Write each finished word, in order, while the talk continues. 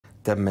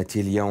تمت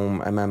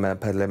اليوم أمام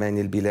برلمان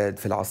البلاد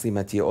في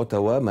العاصمة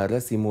أوتاوا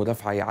مراسم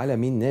رفع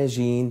علم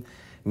الناجين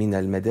من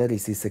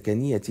المدارس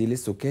السكنية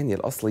للسكان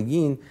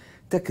الأصليين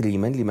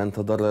تكريما لمن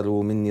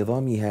تضرروا من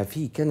نظامها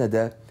في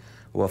كندا،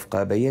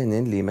 وفق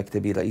بيان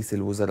لمكتب رئيس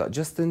الوزراء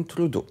جاستن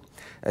ترودو،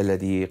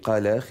 الذي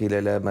قال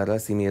خلال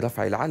مراسم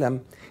رفع العلم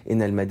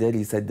إن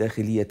المدارس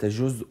الداخلية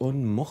جزء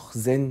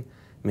مخزن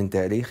من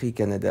تاريخ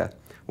كندا،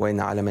 وإن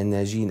علم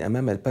الناجين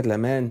أمام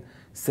البرلمان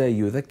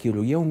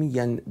سيذكر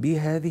يوميا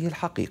بهذه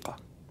الحقيقة.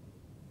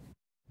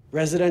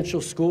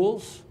 Residential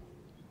schools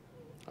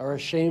are a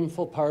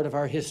shameful part of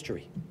our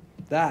history.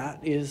 That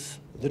is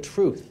the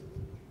truth.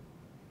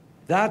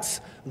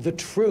 That's the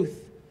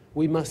truth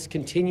we must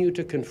continue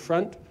to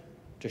confront,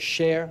 to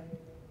share,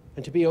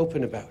 and to be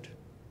open about.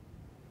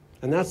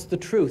 And that's the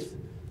truth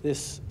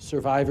this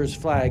survivor's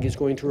flag is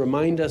going to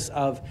remind us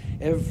of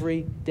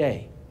every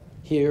day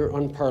here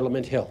on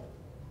Parliament Hill.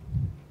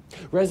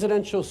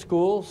 Residential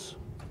schools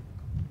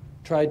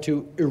tried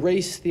to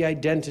erase the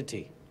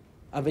identity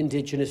of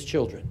Indigenous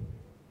children,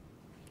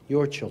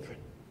 your children.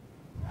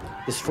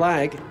 This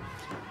flag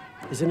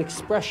is an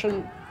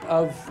expression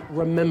of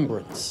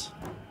remembrance.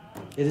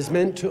 It is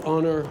meant to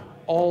honor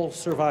all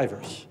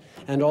survivors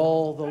and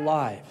all the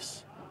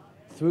lives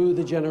through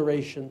the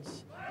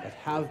generations that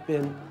have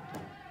been,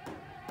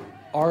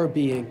 are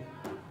being,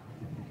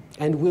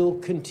 and will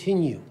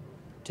continue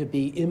to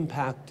be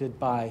impacted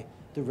by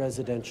the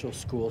residential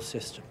school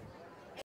system.